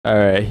All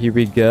right, here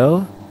we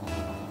go.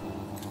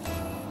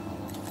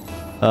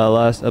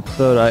 Last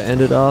episode I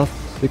ended off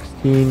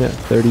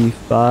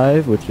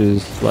 1635, which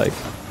is like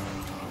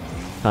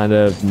kind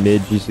of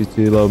mid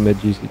GC2, low mid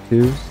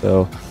GC2.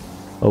 So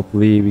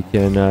hopefully we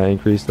can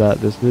increase that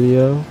this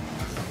video.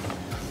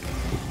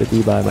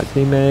 50 by my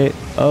teammate.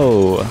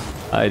 Oh,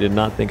 I did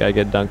not think I'd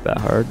get dunked that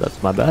hard.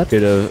 That's my bad.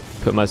 Could have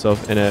put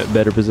myself in a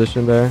better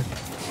position there.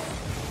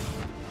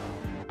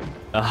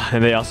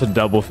 And they also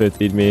double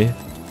 50'd me.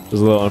 It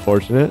was a little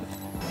unfortunate.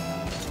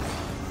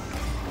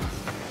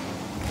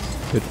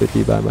 Good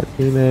 50 by my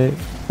teammate.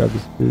 Grab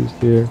this boost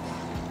here.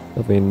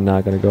 Definitely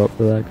not going to go up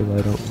for that because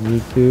I don't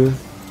need to.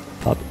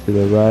 Pop it to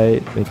the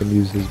right. Make him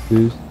use his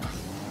boost.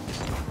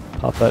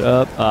 Pop that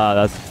up.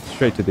 That's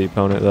straight to the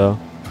opponent though.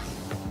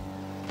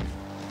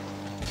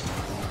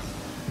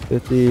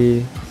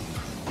 50.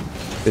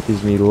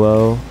 50's me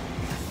low.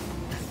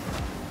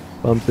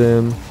 Bumped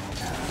him.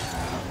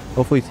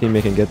 Hopefully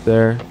teammate can get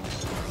there.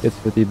 Gets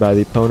 50 by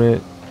the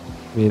opponent.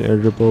 Me and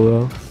irritable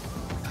though.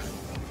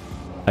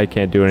 I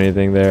can't do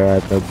anything there. I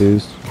have no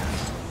boost.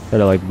 Try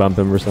to like bump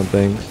him or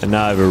something. And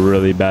now I have a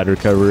really bad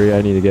recovery.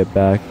 I need to get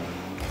back.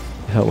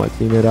 Help my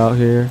teammate out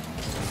here.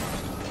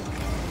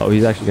 Oh,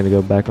 he's actually going to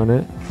go back on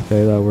it.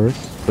 Okay, that works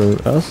for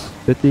us.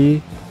 50.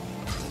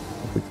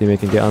 Hopefully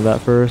teammate can get on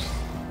that first.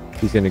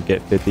 He's going to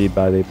get 50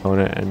 by the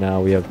opponent. And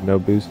now we have no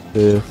boost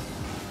to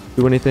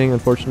do anything,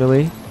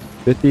 unfortunately.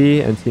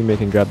 50 and teammate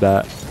can grab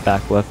that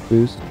back left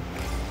boost.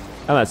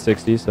 I'm at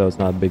 60, so it's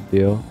not a big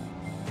deal.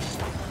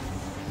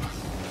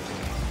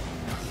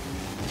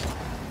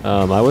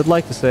 I would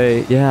like to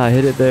say, yeah, I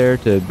hit it there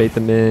to bait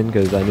them in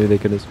because I knew they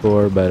couldn't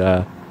score,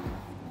 but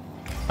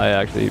I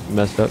actually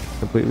messed up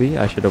completely.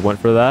 I should have went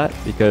for that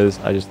because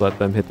I just let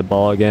them hit the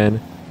ball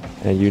again.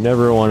 And you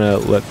never want to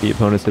let the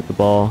opponents hit the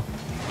ball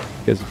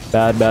because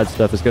bad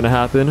stuff is going to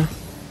happen.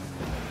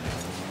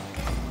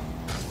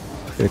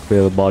 Gonna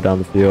clear the ball down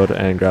the field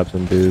and grab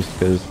some boost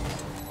because,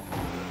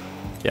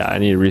 yeah, I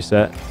need to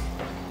reset.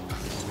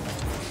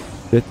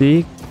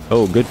 50.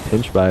 Oh, good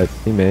pinch by a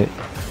teammate.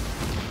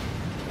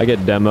 I get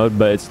demoed,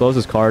 but it slows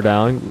his car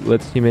down.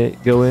 Lets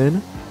teammate go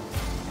in.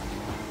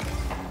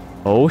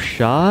 Oh,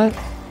 shot.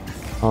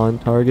 On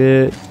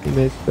target.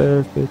 Teammate's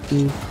there.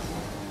 50.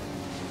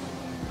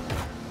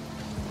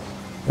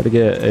 Gotta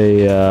get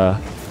a...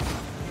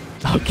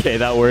 Okay,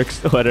 that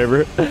works.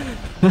 Whatever.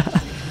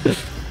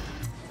 It's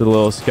a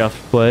little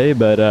scuffed play,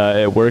 but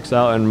it works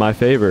out in my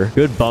favor.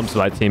 Good bumps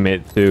by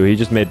teammate, too. He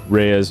just made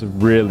Reyes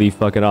really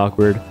fucking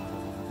awkward.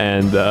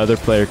 And the other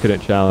player couldn't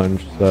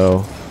challenge,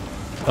 so...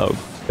 Oh,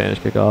 Spanish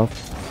kickoff.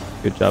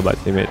 Good job by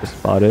teammate to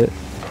spot it.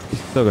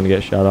 He's still gonna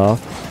get shot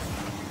off.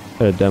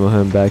 Try to demo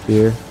him back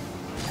here.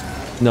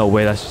 No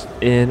way, that's just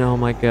in. Oh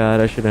my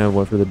god, I shouldn't have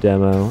went for the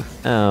demo.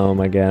 Oh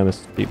my god, I'm a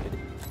stupid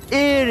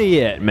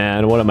idiot,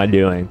 man. What am I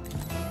doing?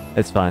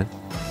 It's fine.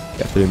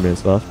 Got 3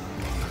 minutes left.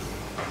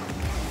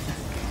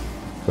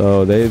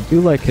 So they do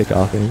like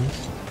kickoffing.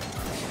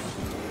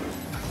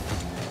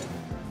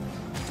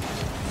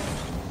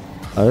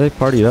 Are they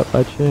partied up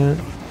by chance?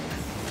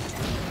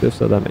 If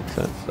so, that makes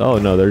sense. Oh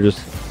no, they're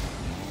just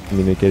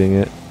communicating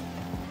it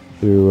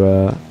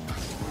through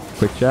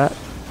quick chat.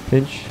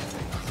 Pinch.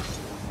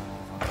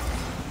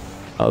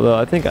 Although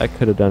I think I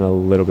could have done a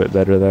little bit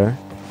better there.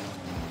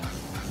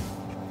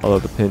 Although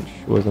the pinch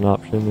was an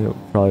option, it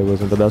probably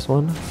wasn't the best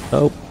one.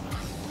 Oh.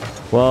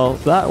 Well,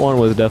 that one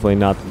was definitely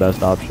not the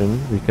best option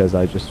because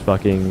I just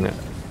fucking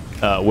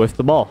whiffed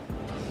the ball.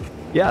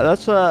 Yeah,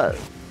 that's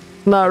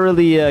not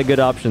really a good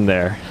option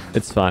there.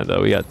 It's fine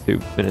though. We got 2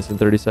 minutes and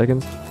 30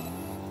 seconds.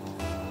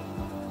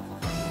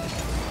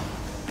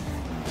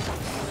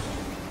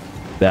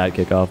 Bad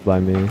kickoff by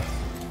me.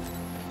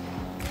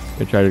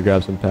 I try to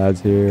grab some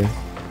pads here.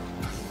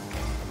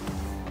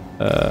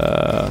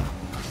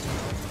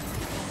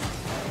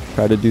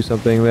 Try to do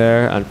something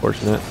there.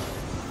 Unfortunate.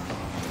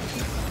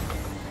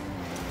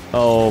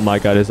 Oh my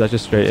god, is that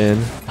just straight in?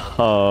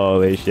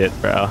 Holy shit,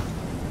 bro.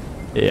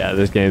 Yeah,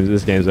 this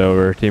game's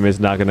over. Teammate's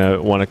not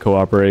gonna want to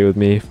cooperate with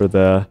me for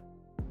the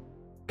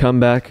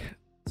comeback.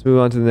 Let's move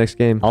on to the next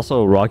game.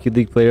 Also, Rocket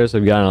League players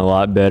have gotten a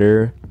lot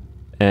better.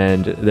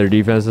 And their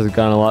defense has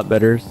gotten a lot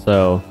better,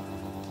 so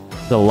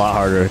it's a lot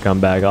harder to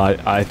come back.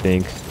 I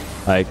think,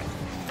 like,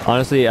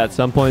 honestly, at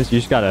some points you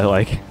just gotta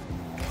like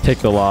take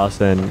the loss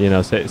and, you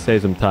know,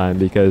 save some time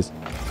because,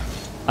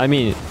 I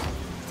mean,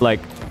 like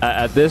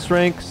at this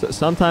rank,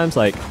 sometimes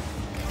like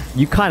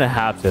you kind of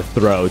have to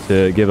throw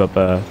to give up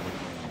a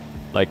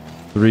like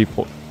three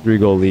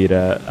goal lead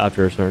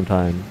after a certain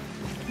time,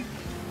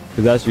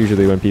 because that's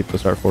usually when people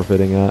start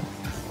forfeiting at.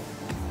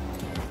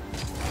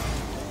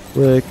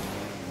 Flick.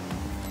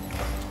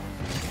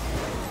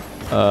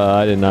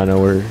 I did not know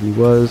where he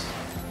was.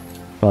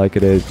 Probably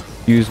could have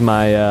used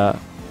my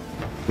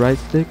right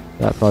stick.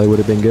 That probably would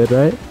have been good,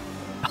 right?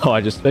 Oh,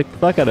 I just picked the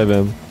fuck out of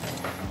him.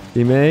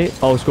 Teammate.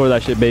 Oh, score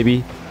that shit,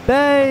 baby.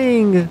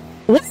 Bang!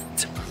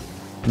 What?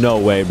 No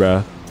way,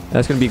 bro.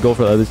 That's going to be a goal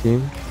for the other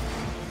team.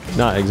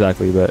 Not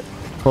exactly, but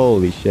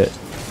holy shit.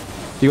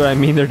 See what I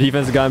mean? Their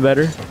defense has gotten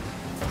better.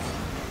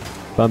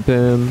 Bump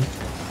him.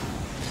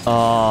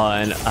 Oh,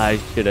 and I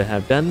shouldn't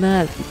have done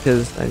that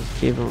because I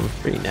just gave him a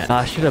free net.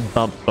 I should have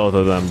bumped both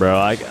of them, bro.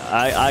 I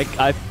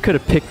could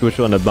have picked which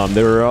one to bump.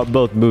 They were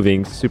both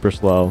moving super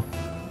slow.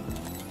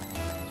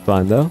 It's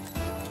fine though.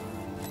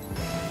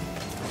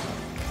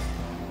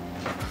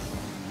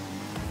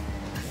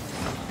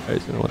 Alright,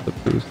 he's gonna want the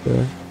boost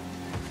there.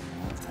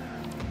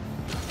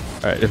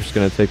 Alright, I'm just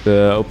gonna take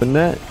the open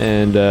net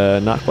and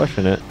not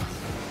question it.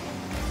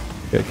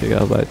 Get kicked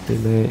out by a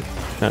teammate.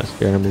 Trying to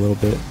scare him a little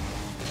bit.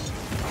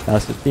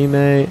 Pass the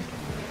teammate.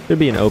 Should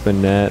be an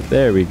open net.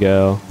 There we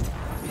go.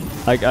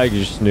 I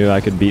just knew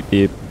I could beat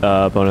the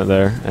opponent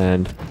there,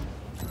 and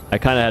I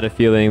kind of had a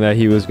feeling that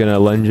he was gonna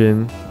lunge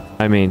in.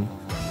 I mean,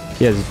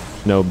 he has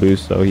no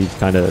boost, so he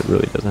kind of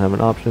really doesn't have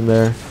an option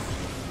there.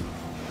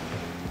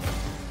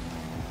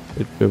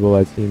 Good dribble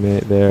by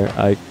teammate there.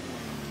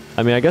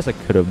 I mean, I guess I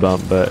could have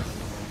bumped, but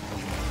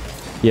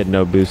he had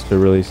no boost to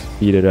really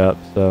speed it up,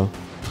 so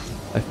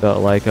I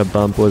felt like a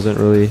bump wasn't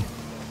really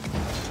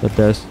the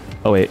best.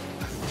 Oh wait.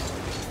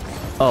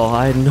 Oh,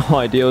 I had no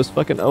idea it was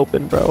fucking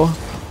open, bro.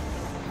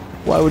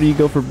 Why would you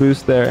go for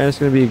boost there? And it's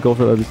gonna be a goal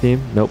for the other team.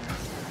 Nope.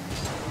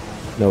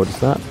 No, it's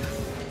not.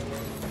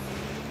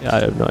 Yeah,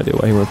 I have no idea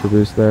why he went for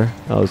boost there.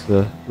 That was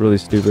really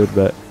stupid,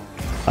 but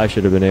I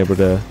should have been able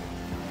to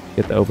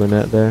get the open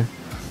net there.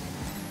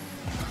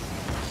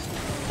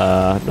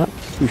 Not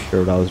too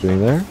sure what I was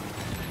doing there.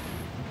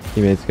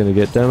 Teammate's gonna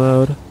get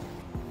demoed,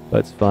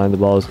 but it's fine. The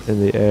ball's in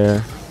the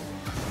air,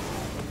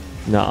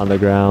 not on the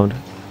ground.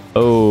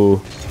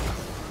 Oh.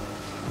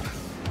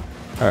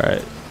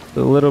 Alright. It's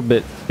a little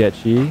bit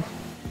sketchy.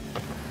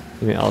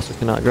 Teammate also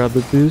cannot grab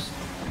the boost.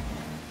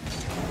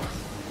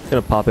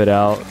 Gonna pop it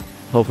out.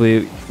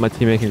 Hopefully my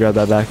teammate can grab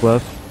that back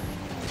left.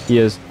 He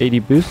has 80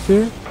 boost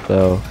here,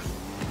 so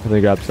I'm gonna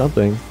grab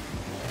something.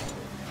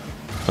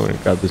 I'm gonna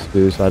grab this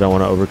boost. I don't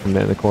want to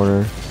overcommit in the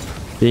corner.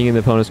 Being in the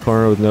opponent's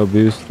corner with no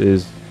boost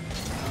is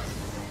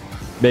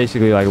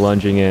basically like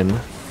lunging in.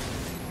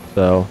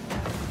 So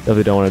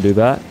definitely don't want to do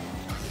that.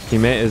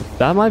 Teammate is,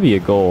 that might be a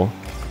goal.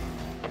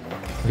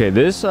 Okay,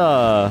 this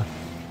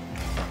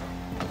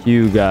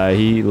Q guy,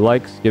 he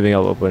likes giving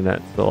up open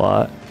nets a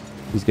lot.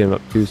 He's given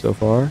up 2 so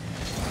far.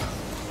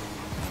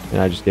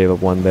 And I just gave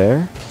up 1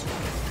 there.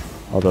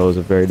 Although it was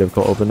a very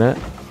difficult open net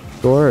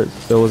score, it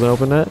still was an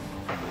open net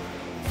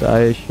that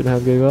I shouldn't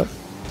have gave up.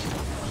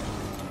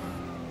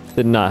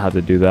 Did not have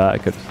to do that. I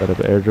could have set up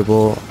an air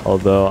dribble,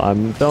 although I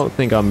don't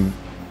think I'm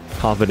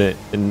confident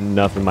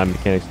enough in my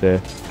mechanics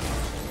to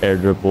air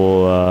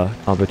dribble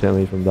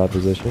competently from that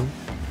position.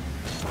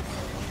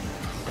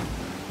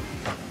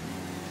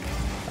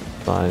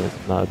 That's fine,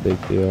 it's not a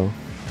big deal.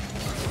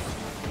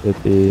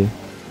 50.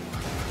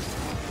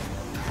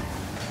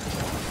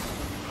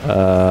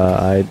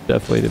 I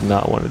definitely did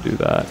not want to do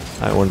that.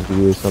 I wanted to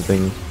do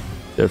something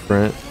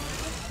different.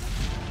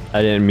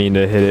 I didn't mean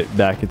to hit it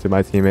back into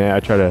my teammate. I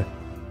tried to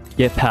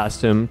get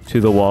past him to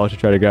the wall to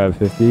try to grab a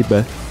 50,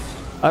 but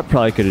I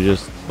probably could have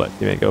just let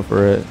teammate go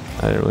for it.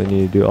 I didn't really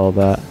need to do all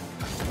that.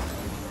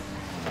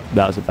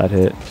 That was a bad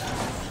hit.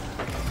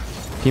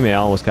 Teammate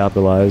almost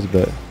capitalized,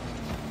 but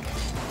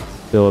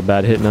still a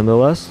bad hit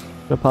nonetheless.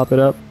 Gonna pop it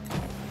up.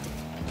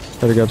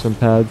 Try to grab some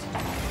pads. I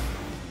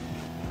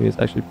think it's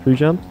actually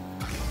pre-jumped.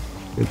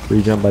 Good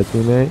pre-jump by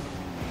teammate.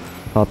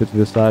 Pop it to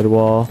the side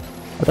wall.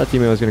 I thought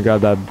teammate was gonna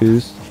grab that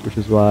boost, which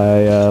is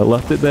why I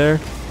left it there.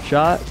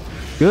 Shot.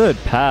 Good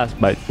pass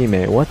by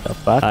teammate. What the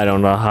fuck? I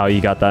don't know how he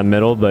got that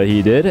middle, but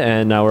he did,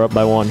 and now we're up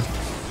by 1.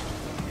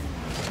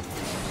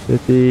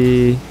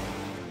 50.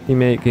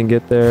 Teammate can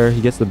get there.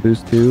 He gets the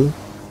boost too.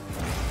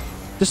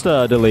 Just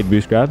a delayed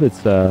boost grab.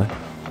 It's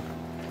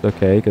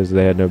okay because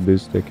they had no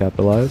boost to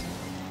capitalize.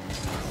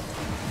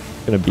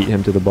 Gonna beat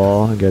him to the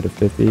ball and get a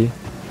 50.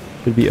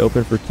 Should be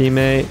open for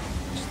teammate.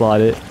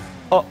 Slide it.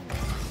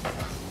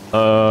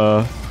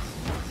 Oh.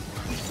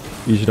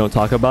 You just don't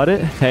talk about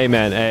it. Hey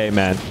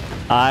man.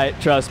 I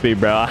trust me,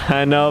 bro.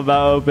 I know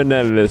about open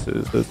net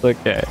misses. It's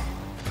okay.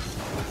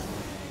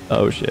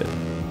 Oh shit.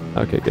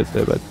 Okay, good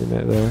save by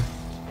teammate there.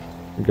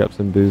 Grab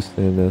some boost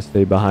and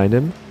stay behind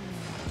him.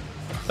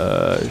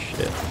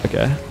 Shit.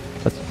 Okay,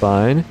 that's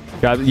fine.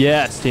 Grab,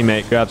 yes,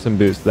 teammate. Grab some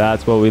boost.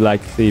 That's what we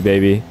like to see,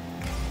 baby.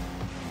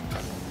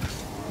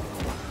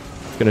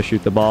 Gonna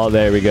shoot the ball.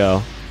 There we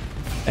go.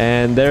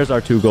 And there's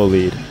our 2-goal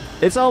lead.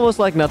 It's almost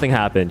like nothing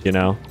happened, you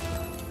know.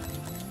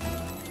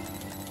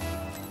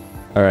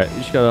 All right, you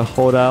just gotta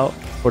hold out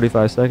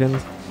 45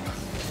 seconds.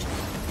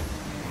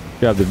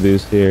 Grab the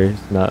boost here.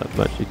 There's not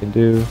much you can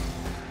do.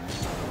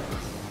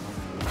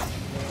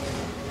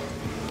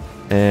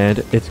 And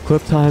it's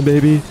clip time,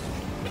 baby.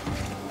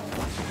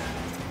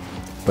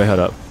 Wait, hold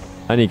up.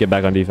 I need to get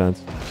back on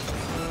defense.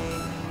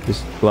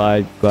 This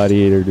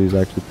gladiator dude's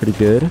actually pretty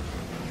good.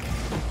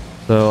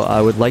 So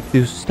I would like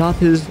to stop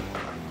his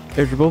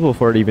air dribble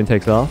before it even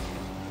takes off.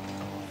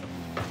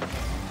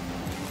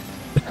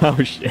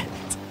 Oh shit.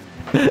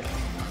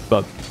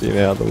 Bumped the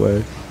teammate out of the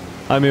way.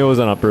 I mean, it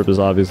wasn't on purpose,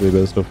 obviously, but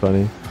it's still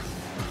funny.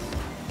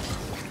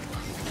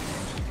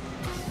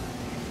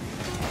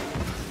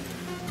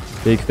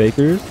 Big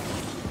fakers.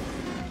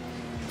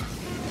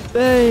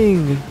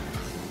 Bang!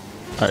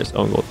 Alright, it's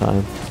own goal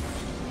time.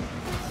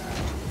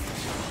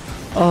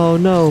 Oh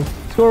no.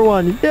 Score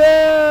one.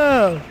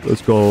 Yeah!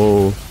 Let's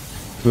go.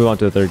 Move on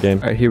to the third game.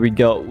 Alright, here we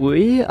go.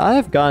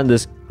 I've gotten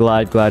this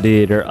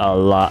gladiator a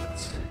lot.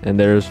 And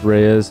there's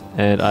Reyes.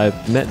 And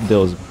I've met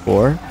Bills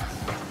before.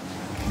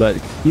 But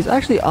he's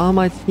actually on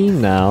my team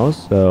now,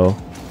 so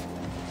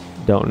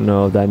don't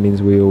know if that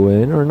means we will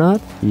win or not.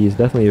 He's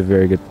definitely a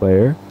very good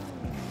player.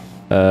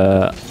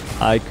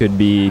 I could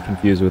be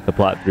confused with the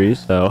Plat 3,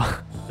 so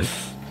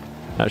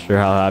not sure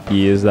how happy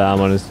he is that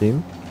I'm on his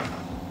team.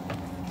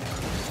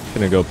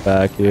 Gonna go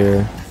back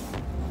here.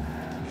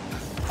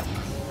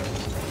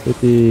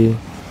 50.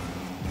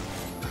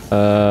 It's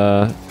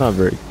not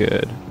very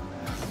good.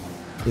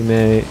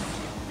 Teammate.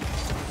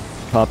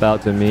 Pop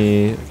out to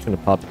me. I'm gonna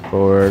pop it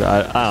forward.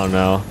 I don't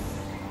know.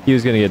 He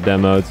was gonna get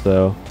demoed,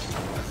 so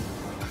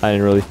I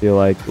didn't really feel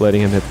like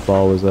letting him hit the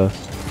ball was a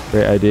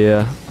great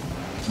idea.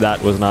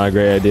 That was not a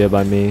great idea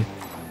by me.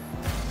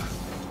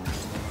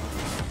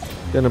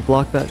 Gonna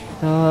block that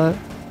shot.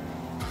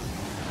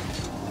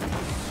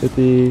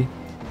 50.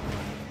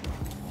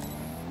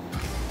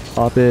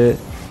 Pop it.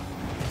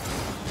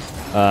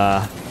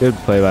 Good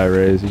play by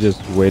Rays. He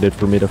just waited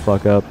for me to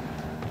fuck up.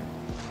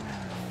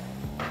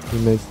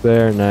 Teammates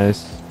there,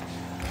 nice.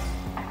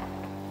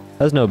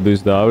 Has no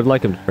boost though. I would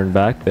like him to turn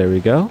back. There we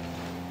go.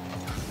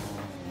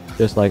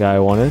 Just like I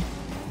wanted.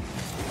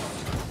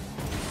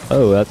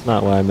 Oh, that's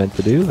not what I meant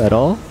to do at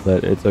all,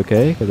 but it's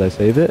okay because I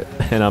saved it.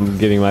 And I'm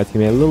giving my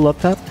teammate a little up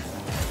tap.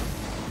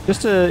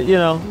 Just to, you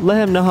know,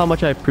 let him know how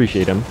much I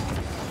appreciate him.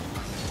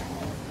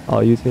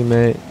 Oh, you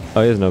teammate.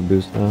 Oh, he has no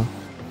boost now.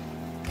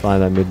 Fine,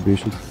 that mid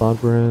boost should spawn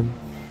for him.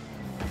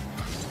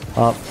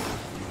 Pop.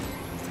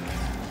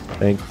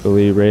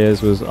 Thankfully,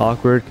 Reyes was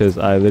awkward because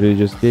I literally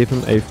just gave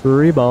him a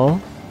free ball.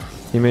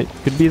 Teammate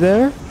could be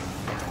there.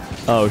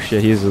 Oh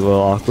shit, he's a little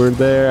awkward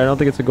there. I don't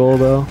think it's a goal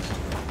though.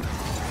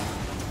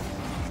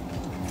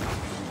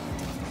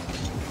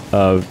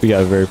 We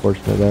got very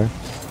fortunate there.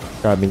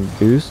 Grabbing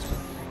boost.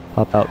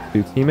 Pop out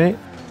to teammate.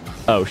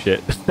 Oh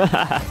shit.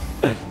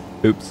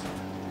 Oops.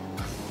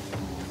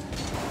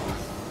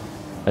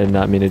 I did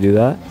not mean to do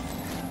that.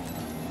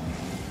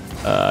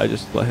 I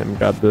just let him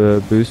grab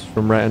the boost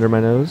from right under my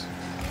nose.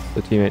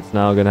 The teammate's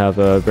now gonna have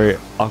a very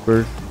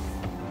awkward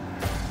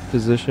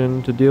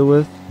position to deal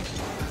with.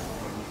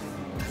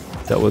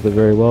 Dealt with it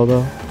very well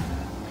though.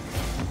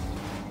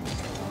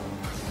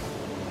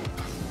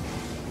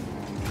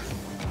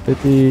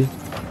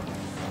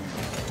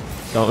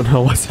 Don't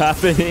know what's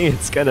happening.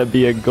 It's gonna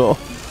be a goal.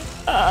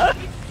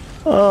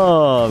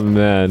 Oh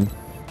man.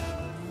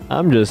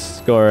 I'm just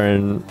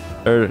scoring,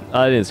 or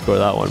I didn't score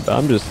that one, but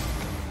I'm just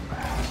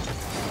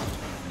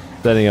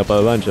setting up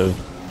a bunch of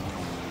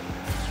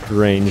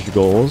strange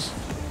goals.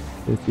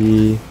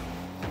 50.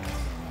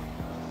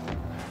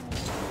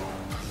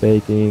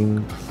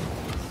 Faking.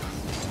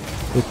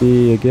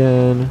 50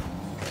 again.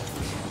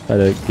 Try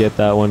to get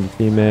that one to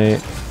teammate.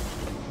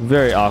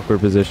 Very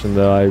awkward position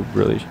though. I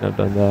really shouldn't have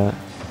done that.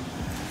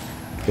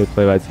 Good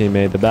play by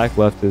teammate. The back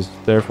left is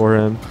there for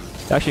him.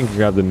 Actually can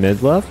grab the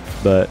mid left,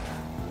 but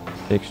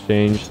in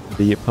exchange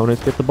the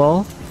opponents get the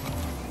ball.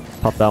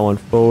 Pop that one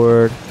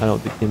forward. I don't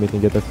think teammate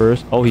can get there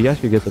first. Oh, he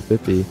actually gets a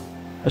 50.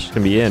 That's just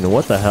gonna be in.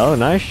 What the hell?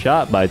 Nice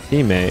shot by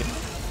teammate.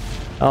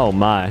 Oh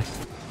my.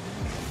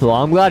 Well,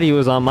 I'm glad he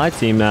was on my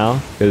team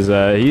now, because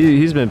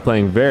he's been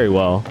playing very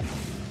well.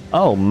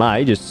 Oh my,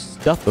 he just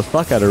stuffed the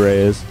fuck out of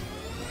Reyes.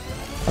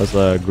 That was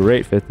a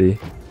great 50.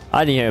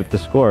 I didn't even have to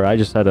score. I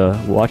just had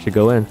to watch it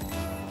go in.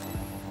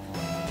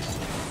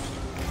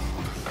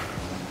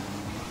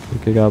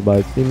 Kick out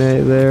by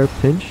teammate there.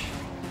 Pinch.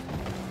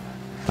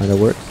 Kinda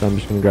works. So I'm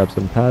just gonna grab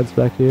some pads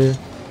back here.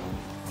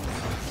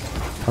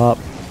 Pop.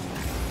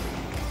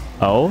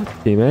 Oh,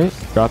 teammate.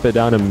 Drop it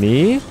down to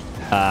me.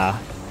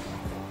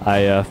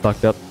 I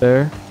fucked up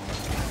there.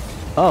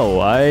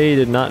 Oh, I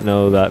did not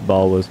know that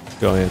ball was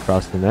going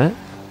across the net.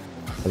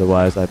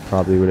 Otherwise, I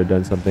probably would have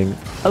done something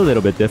a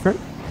little bit different.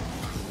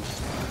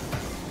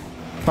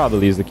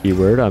 Probably is the key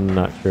word. I'm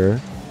not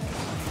sure.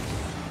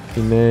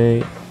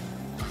 Teammate.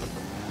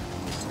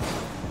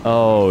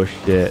 Oh,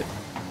 shit.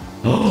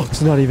 Oh,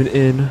 it's not even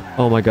in.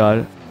 Oh, my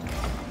God.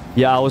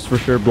 Yeah, I was for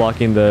sure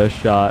blocking the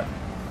shot.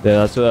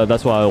 Yeah,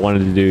 that's what I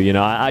wanted to do. You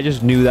know, I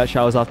just knew that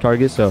shot was off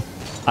target, so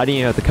I didn't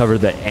even have to cover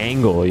the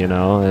angle, you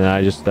know, and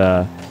I just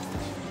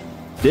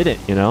didn't,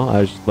 you know.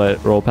 I just let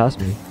it roll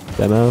past me.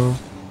 Demo.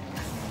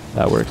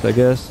 That works, I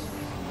guess.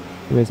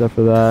 Teammates up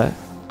for that.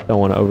 Don't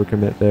want to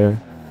overcommit there.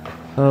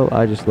 Oh,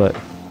 I just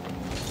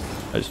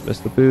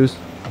missed the boost.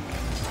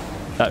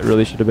 That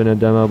really should have been a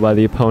demo by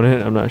the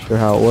opponent. I'm not sure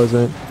how it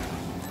wasn't.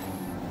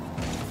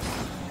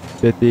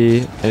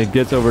 50, and it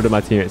gets over to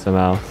my teammate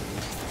somehow.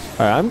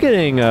 Alright, I'm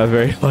getting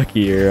very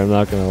lucky here, I'm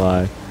not gonna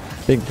lie.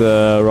 I think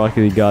the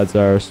Rocket League gods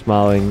are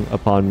smiling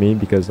upon me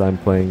because I'm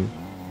playing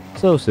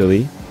so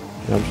silly.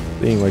 And I'm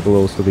just being like a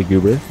little silly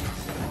goober.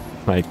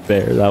 Like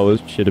there,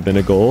 that should have been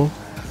a goal.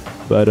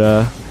 But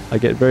I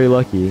get very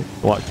lucky.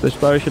 Watch, this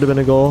probably should have been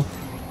a goal.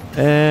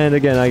 And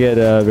again, I get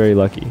very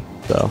lucky.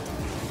 So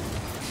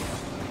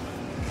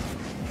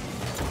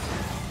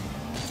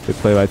Good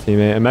play by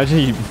teammate. Imagine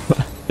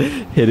he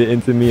hit it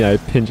into me. I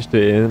pinched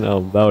it in.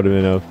 Oh, that would have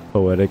been a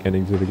poetic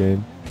ending to the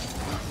game.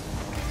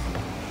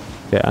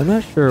 Okay, I'm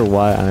not sure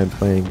why I'm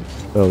playing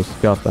so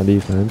scuffed on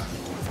defense.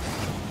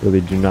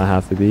 Really do not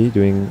have to be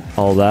doing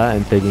all that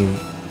and taking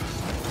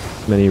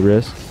many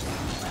risks.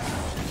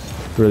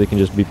 Really can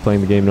just be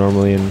playing the game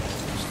normally and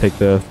just take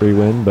the free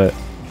win, but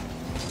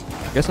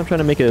I guess I'm trying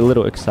to make it a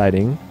little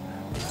exciting.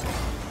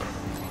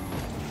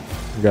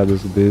 Grab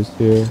this boost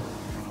here.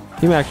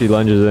 Team actually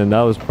lunges in.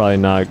 That was probably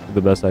not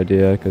the best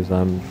idea because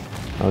I'm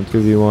on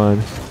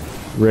 2v1.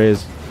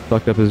 Ray's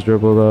fucked up his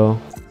dribble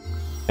though.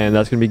 And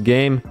that's going to be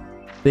game.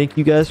 Thank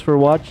you guys for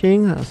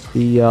watching. I'll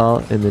see y'all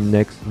in the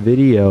next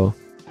video.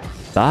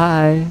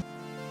 Bye.